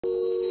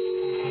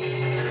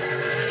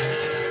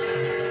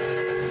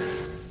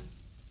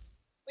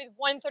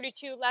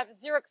1:32 left,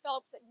 Zurich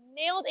Phelps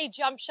nailed a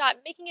jump shot,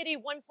 making it a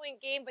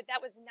 1-point game, but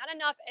that was not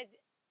enough as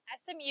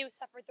SMU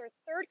suffered their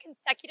third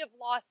consecutive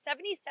loss,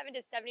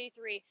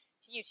 77-73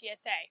 to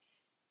UTSA.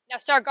 Now,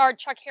 star guard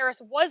Chuck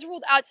Harris was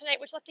ruled out tonight,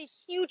 which left a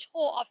huge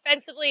hole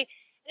offensively.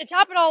 And to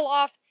top it all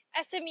off,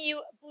 SMU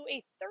blew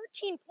a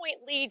 13-point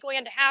lead going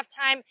into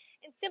halftime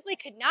and simply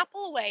could not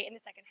pull away in the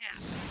second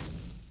half.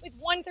 With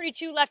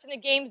 1:32 left in the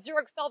game,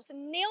 Zurich Phelps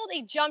nailed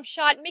a jump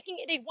shot, making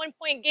it a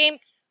 1-point game,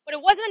 but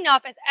it wasn't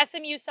enough as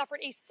SMU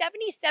suffered a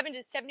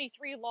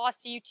 77-73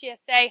 loss to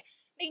UTSA,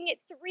 making it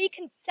 3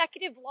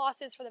 consecutive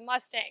losses for the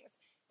Mustangs.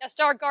 Now,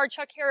 star guard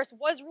Chuck Harris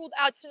was ruled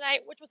out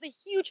tonight, which was a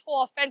huge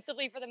hole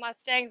offensively for the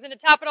Mustangs. And to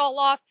top it all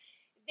off,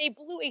 they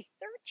blew a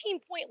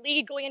 13-point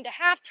lead going into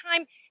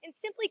halftime and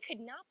simply could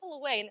not pull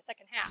away in the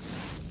second half.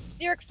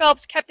 Zurich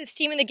Phelps kept his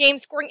team in the game,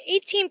 scoring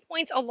 18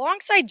 points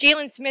alongside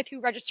Jalen Smith, who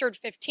registered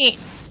 15.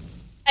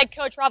 Head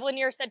coach Rob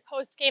Lanier said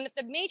post-game that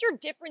the major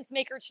difference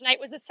maker tonight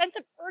was a sense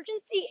of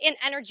urgency and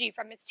energy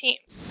from his team.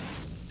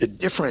 The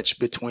difference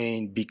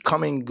between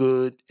becoming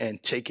good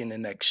and taking the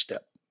next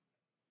step.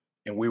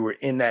 And we were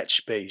in that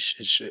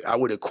space. I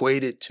would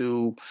equate it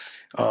to,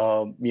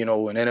 an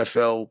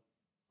NFL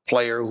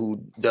player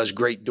who does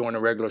great during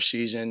the regular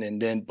season,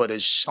 but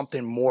it's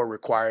something more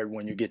required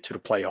when you get to the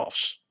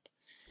playoffs.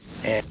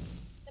 And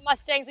the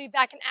Mustangs will be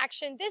back in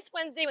action this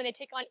Wednesday when they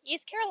take on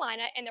East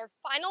Carolina in their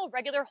final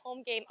regular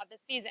home game of the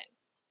season.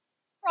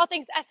 For all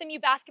things SMU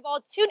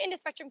basketball, tune into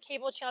Spectrum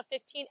Cable Channel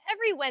 15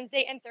 every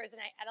Wednesday and Thursday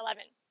night at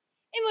 11.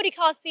 In Moody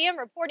Coliseum,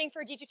 reporting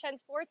for D210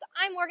 Sports,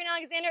 I'm Morgan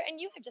Alexander, and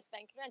you have just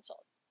been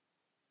credentialed.